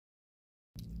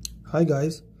Hi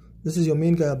guys, this is your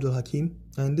main guy Abdul Hakim,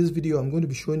 and in this video I'm going to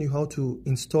be showing you how to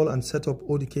install and set up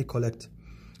ODK Collect.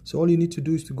 So all you need to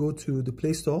do is to go to the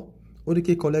Play Store.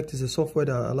 ODK Collect is a software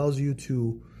that allows you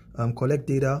to collect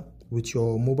data with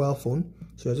your mobile phone.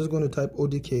 So you're just going to type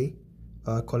ODK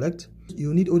Collect.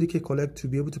 You need ODK Collect to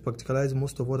be able to practicalize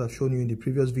most of what I've shown you in the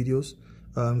previous videos.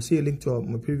 See a link to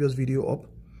my previous video up.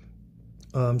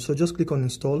 So just click on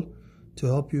install to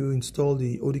help you install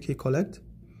the ODK Collect.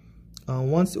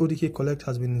 Once the ODK Collect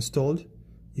has been installed,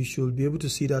 you should be able to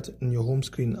see that in your home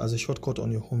screen as a shortcut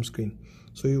on your home screen.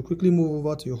 So you quickly move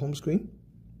over to your home screen,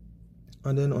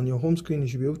 and then on your home screen you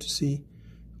should be able to see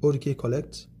ODK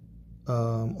Collect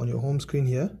on your home screen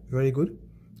here. Very good.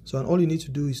 So and all you need to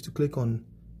do is to click on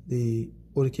the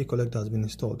ODK Collect that has been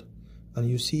installed, and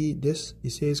you see this, it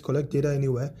says collect data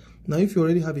anywhere. Now if you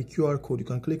already have a QR code, you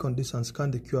can click on this and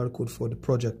scan the QR code for the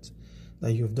project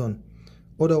that you've done.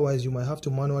 Otherwise, you might have to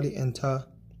manually enter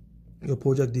your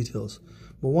project details.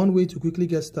 But one way to quickly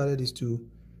get started is to,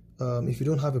 if you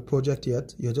don't have a project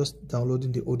yet, you're just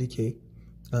downloading the ODK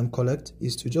Collect,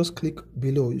 is to just click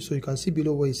below. So you can see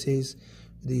below where it says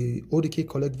the ODK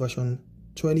Collect version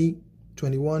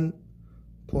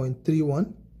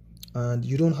 2021.31, and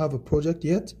you don't have a project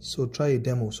yet, so try a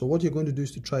demo. So what you're going to do is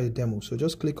to try a demo. So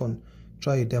just click on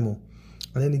try a demo,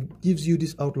 and then it gives you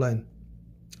this outline.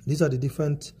 These are the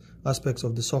different aspects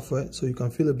of the software. So you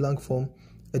can fill a blank form,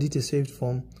 edit a saved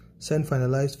form, send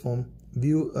finalized form,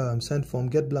 view sent form,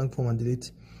 get blank form, and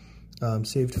delete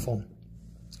saved form.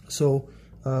 So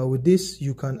with this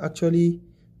you can actually,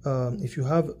 if you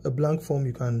have a blank form,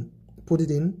 you can put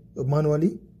it in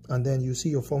manually, and then you see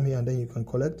your form here, and then you can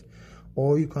collect.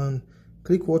 Or you can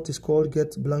click what is called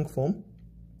get blank form,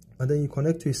 and then you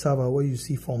connect to a server where you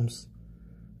see forms.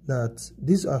 That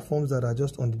these are forms that are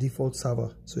just on the default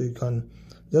server. So you can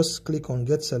just click on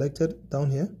get selected down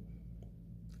here,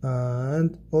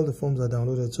 and all the forms are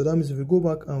downloaded. So that means if we go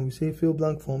back and we say fill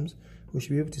blank forms, we should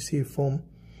be able to see a form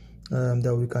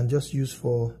that we can just use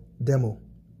for demo.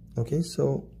 Okay,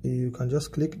 so you can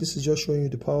just click. This is just showing you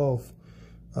the power of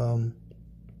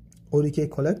ODK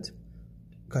Collect.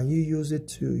 You can use it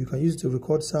to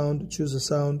record sound, choose a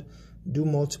sound, do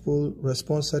multiple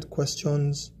response set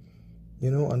questions,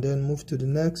 and then move to the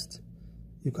next.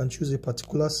 You can choose a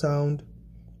particular sound,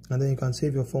 and then you can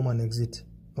save your form and exit.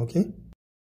 Okay.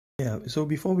 Yeah, so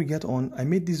before we get on, I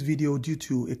made this video due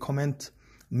to a comment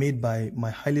made by my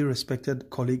highly respected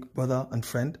colleague, brother and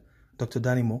friend, Dr.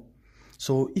 Danimo.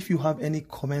 So if you have any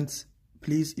comments,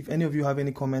 please, if any of you have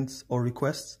any comments or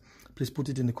requests, please put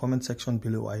it in the comment section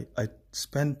below. I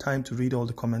spend time to read all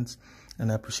the comments,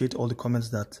 and I appreciate all the comments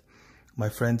that my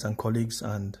friends and colleagues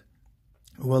and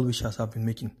well-wishers have been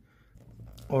making.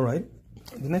 All right,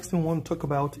 the next thing I want to talk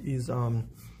about is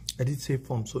edit save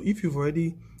form. So if you've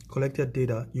already collected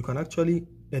data, you can actually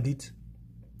edit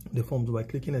the forms by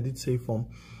clicking edit save form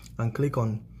and click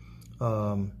on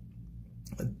the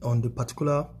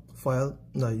particular file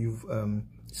that you've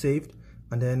saved,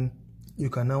 and then you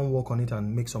can now work on it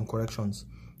and make some corrections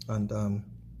and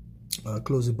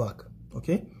close it back.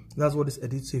 Okay, that's what this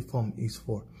edit save form is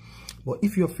for. But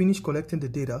if you're finished collecting the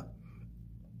data,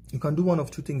 you can do one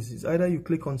of two things. It's either you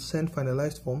click on send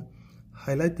finalized form,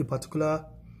 highlight the particular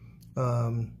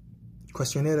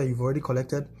questionnaire that you've already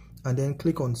collected, and then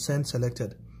click on send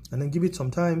selected, and then give it some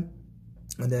time,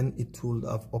 and then it will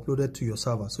have uploaded to your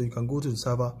server. So you can go to the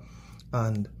server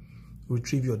and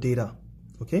retrieve your data.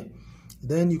 Okay,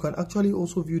 then you can actually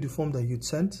also view the form that you'd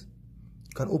sent.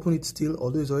 You can open it still,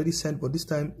 although it's already sent, but this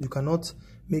time you cannot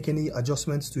make any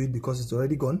adjustments to it because it's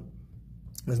already gone.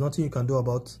 There's nothing you can do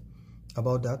about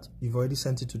that. You've already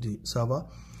sent it to the server.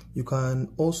 You can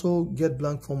also get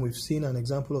blank form. We've seen an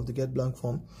example of the get blank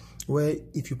form, where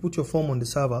if you put your form on the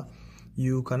server,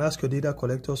 you can ask your data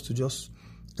collectors to just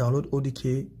download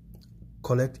ODK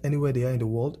Collect anywhere they are in the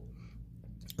world,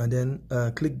 and then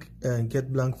click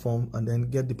get blank form, and then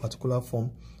get the particular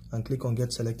form and click on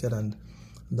get selected and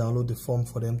download the form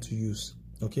for them to use.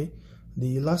 Okay,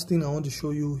 the last thing I want to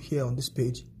show you here on this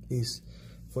page is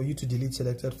for you to delete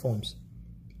selected forms.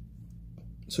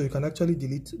 So you can actually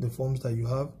delete the forms that you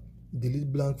have,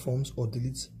 delete blank forms, or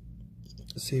delete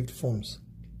saved forms,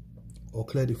 or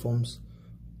clear the forms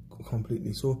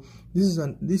completely. So this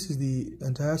is the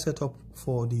entire setup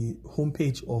for the home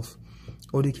page of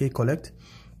ODK Collect,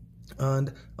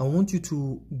 and I want you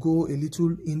to go a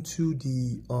little into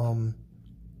the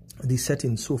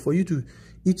settings. So for you to,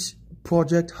 each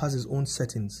project has its own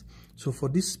settings. So for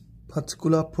this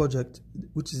particular project,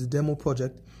 which is a demo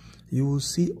project, you will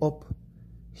see up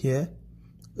here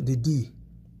the D.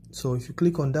 So if you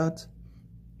click on that,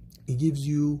 it gives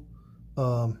you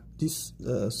the this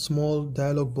small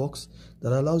dialog box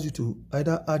that allows you to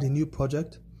either add a new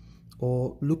project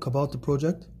or look about the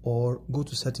project or go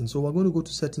to settings. So we're going to go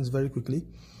to settings very quickly.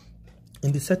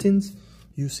 In the settings,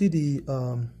 you see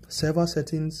the server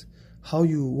settings, how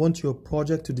you want your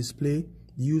project to display,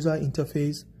 the user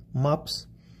interface, maps,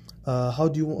 how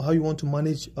you want to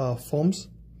manage forms,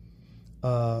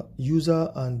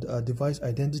 user and device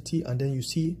identity, and then you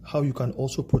see how you can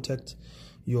also protect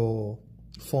your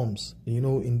forms, you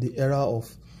know, in the era of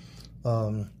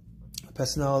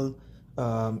personal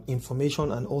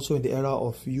information, and also in the era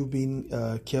of you being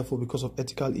careful because of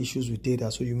ethical issues with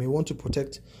data. So you may want to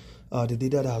protect the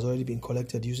data that has already been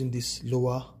collected using this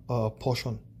lower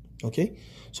portion. Okay,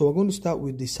 so we're going to start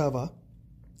with the server.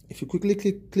 If you quickly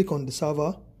click on the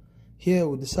server, here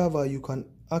with the server you can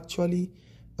actually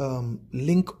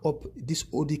link up this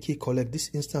ODK Collect, this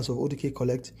instance of ODK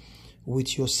Collect,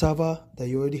 with your server that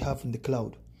you already have in the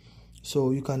cloud.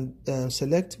 So you can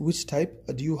select which type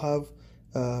do you have.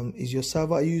 Is your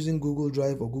server, are you using Google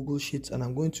Drive or Google Sheets? And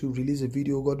I'm going to release a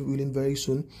video, God willing, very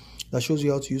soon that shows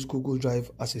you how to use Google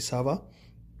Drive as a server,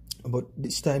 but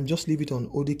this time just leave it on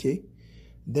ODK.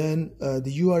 Then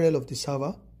the URL of the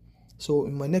server. So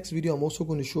in my next video I'm also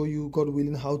going to show you, God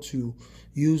willing, how to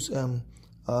use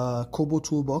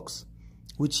Kobotoolbox,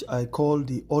 which I call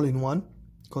the all-in-one,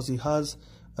 because it has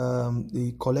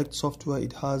the Collect software,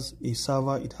 it has a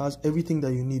server, it has everything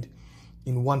that you need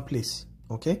in one place.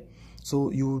 Okay,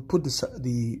 so you will put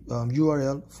the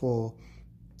URL for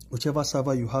whichever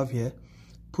server you have here,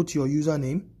 put your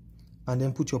username, and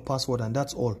then put your password, and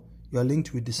that's all. You are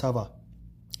linked with the server.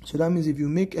 So that means if you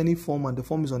make any form and the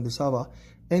form is on the server,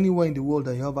 anywhere in the world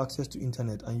that you have access to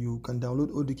internet and you can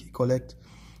download ODK Collect,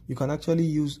 you can actually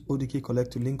use ODK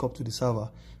Collect to link up to the server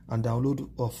and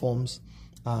download forms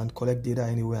and collect data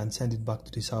anywhere and send it back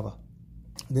to the server.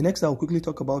 The next I'll quickly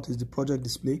talk about is the project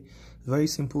display. Very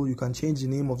simple. You can change the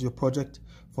name of your project.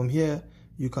 From here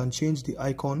you can change the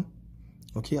icon,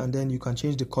 okay, and then you can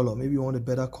change the color. Maybe you want a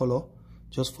better color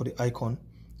just for the icon,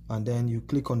 and then you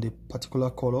click on the particular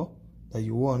color that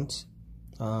you want.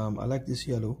 I like this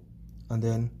yellow,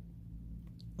 and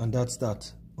that's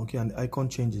that. Okay, and the icon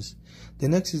changes. The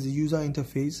next is the user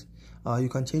interface. You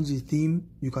can change the theme,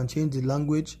 you can change the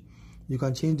language, you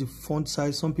can change the font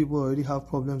size. Some people already have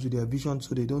problems with their vision,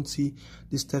 so they don't see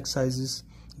these text sizes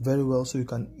very well, so you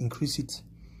can increase it.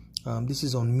 This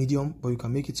is on medium, but you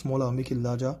can make it smaller or make it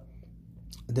larger.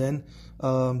 Then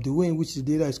the way in which the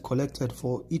data is collected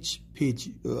for each page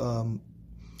on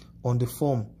the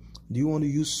form. Do you want to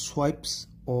use swipes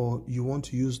or you want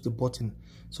to use the button?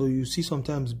 So you see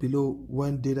sometimes below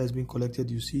when data is being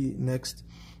collected, you see next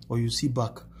or you see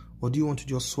back, or do you want to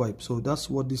just swipe? So that's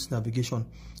what this navigation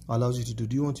allows you to do.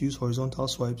 Do you want to use horizontal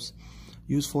swipes,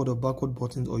 use forward or backward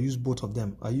buttons, or use both of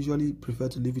them? I usually prefer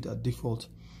to leave it at default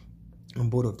on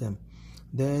both of them.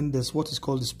 Then there's what is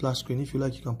called the splash screen. If you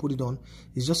like, you can put it on.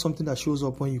 It's just something that shows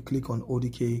up when you click on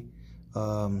ODK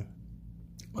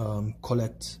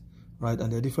Collect, right? And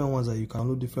there are different ones that you can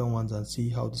load different ones and see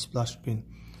how the splash screen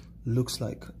looks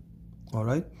like. All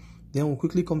right, then we'll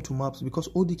quickly come to maps, because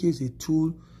ODK is a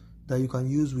tool that you can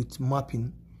use with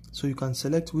mapping, so you can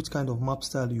select which kind of map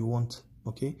style you want.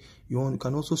 Okay, you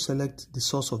can also select the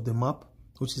source of the map,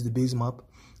 which is the base map,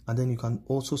 and then you can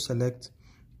also select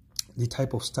the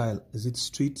type of style. Is it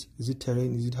street, is it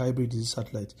terrain, is it hybrid, is it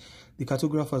satellite? The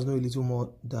cartographers know a little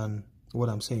more than what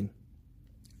I'm saying.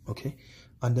 Okay,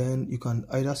 and then you can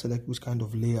either select which kind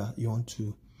of layer you want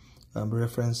to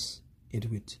reference it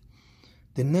with.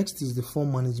 The next is the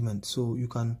form management. So you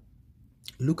can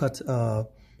look at a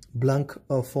blank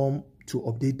form to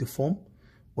update the form,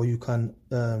 or you can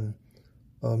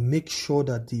make sure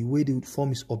that the way the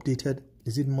form is updated,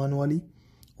 is it manually,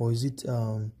 or is it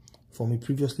from a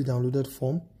previously downloaded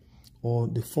form, or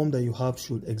the form that you have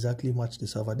should exactly match the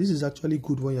server. This is actually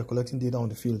good when you're collecting data on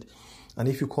the field, and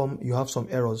if you have some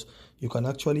errors, you can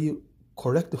actually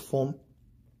correct the form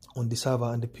on the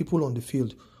server, and the people on the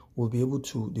field will be able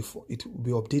to, it will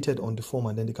be updated on the form,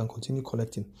 and then they can continue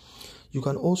collecting. You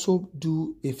can also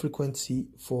do a frequency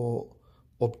for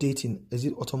updating. Is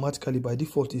it automatically? By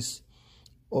default is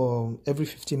every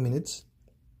 15 minutes.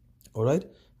 All right,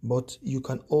 but you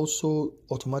can also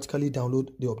automatically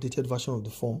download the updated version of the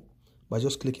form by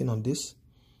just clicking on this,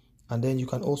 and then you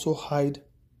can also hide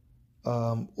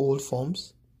old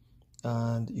forms,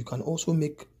 and you can also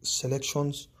make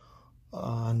selections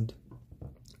and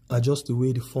adjust the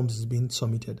way the forms is being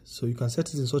submitted. So you can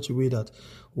set it in such a way that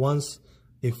once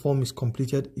a form is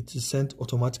completed, it is sent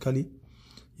automatically.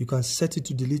 You can set it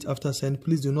to delete after send.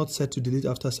 Please do not set to delete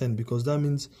after send, because that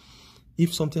means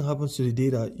if something happens to the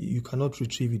data, you cannot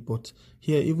retrieve it. But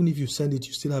here, even if you send it,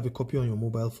 you still have a copy on your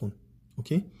mobile phone.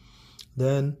 Okay,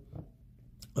 then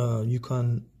you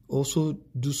can also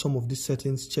do some of these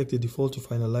settings. Check the default to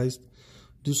finalized,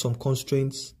 do some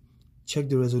constraints, check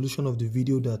the resolution of the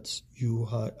video that you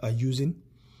are using,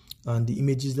 and the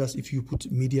images. That's if you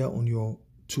put media on your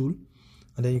tool.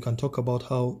 And then you can talk about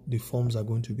how the forms are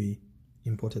going to be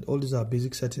imported. All these are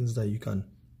basic settings that you can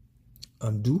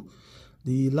do.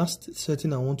 The last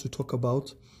setting I want to talk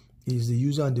about is the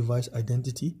user and device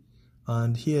identity.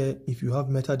 And here, if you have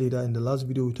metadata, in the last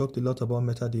video we talked a lot about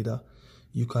metadata,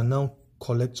 you can now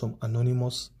collect some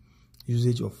anonymous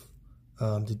usage of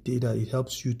the data. It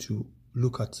helps you to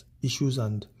look at issues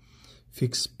and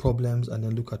fix problems, and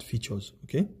then look at features.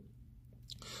 Okay,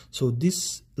 so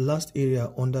this last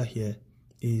area under here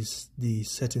is the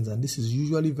settings, and this is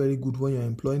usually very good when you're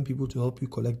employing people to help you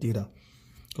collect data,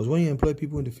 because when you employ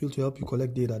people in the field to help you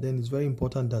collect data, then it's very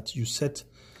important that you set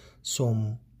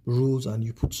some rules and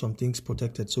you put some things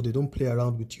protected so they don't play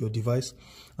around with your device,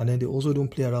 and then they also don't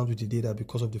play around with the data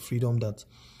because of the freedom that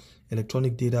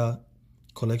electronic data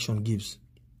collection gives.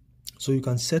 So you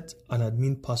can set an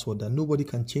admin password that nobody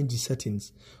can change the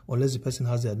settings unless the person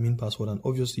has the admin password, and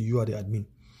obviously you are the admin.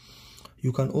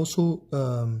 You can also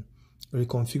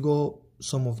reconfigure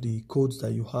some of the codes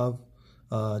that you have,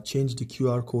 change the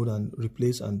QR code and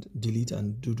replace and delete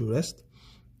and do the rest.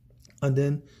 And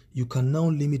then you can now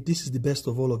limit, this is the best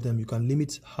of all of them, you can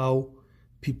limit how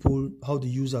the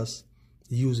users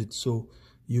use it. So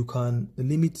you can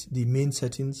limit the main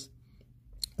settings.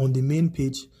 On the main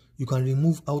page, you can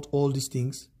remove out all these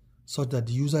things so that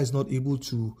the user is not able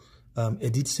to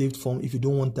edit saved form if you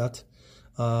don't want that.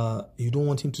 You don't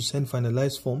want him to send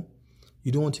finalized form.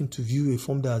 You don't want him to view a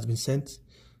form that has been sent.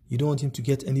 You don't want him to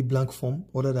get any blank form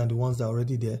other than the ones that are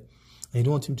already there. And you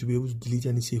don't want him to be able to delete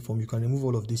any saved form. You can remove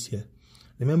all of this here.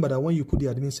 Remember that when you put the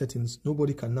admin settings,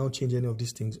 nobody can now change any of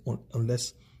these things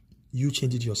unless you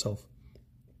change it yourself.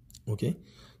 Okay?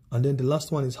 And then the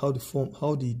last one is how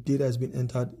the data has been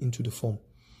entered into the form.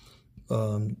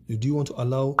 Do you want to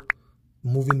allow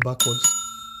moving backwards?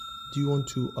 Do you want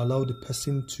to allow the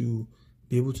person to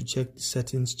be able to check the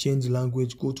settings, change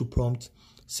language, go to prompt,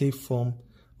 save form,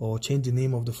 or change the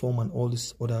name of the form, and all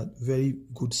these other very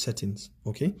good settings?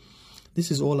 Okay, this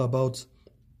is all about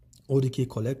ODK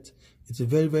Collect. It's a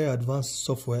very, very advanced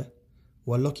software.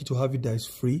 We're lucky to have it that is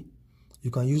free.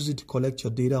 You can use it to collect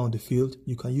your data on the field.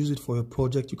 You can use it for your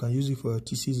project. You can use it for your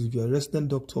thesis. If you're a resident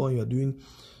doctor and you're doing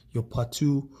your part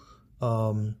 2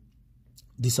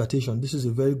 dissertation, this is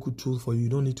a very good tool for you. You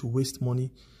don't need to waste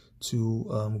money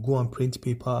to go and print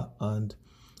paper and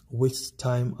waste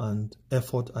time and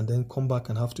effort, and then come back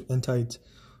and have to enter it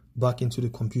back into the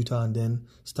computer and then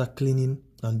start cleaning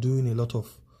and doing a lot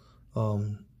of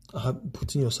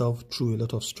putting yourself through a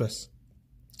lot of stress.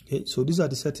 Okay, so these are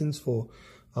the settings for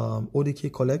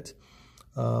ODK Collect.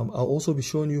 I'll also be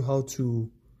showing you how to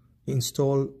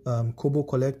install Kobo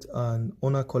Collect and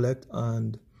Honor Collect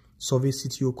and Survey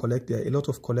CTO Collect. There are a lot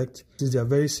of collect. They are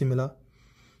very similar,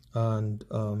 and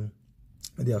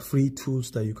they are free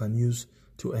tools that you can use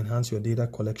to enhance your data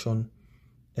collection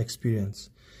experience.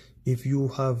 If you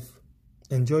have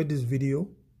enjoyed this video,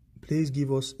 please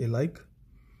give us a like,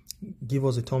 give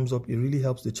us a thumbs up. It really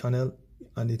helps the channel,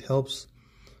 and it helps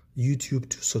YouTube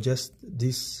to suggest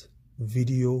this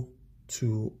video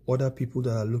to other people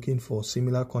that are looking for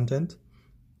similar content.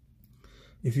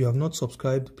 If you have not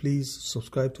subscribed, please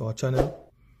subscribe to our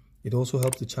channel. It also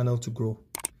helps the channel to grow.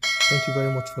 Thank you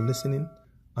very much for listening,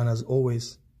 and as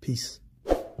always, peace.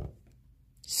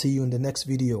 See you in the next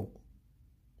video.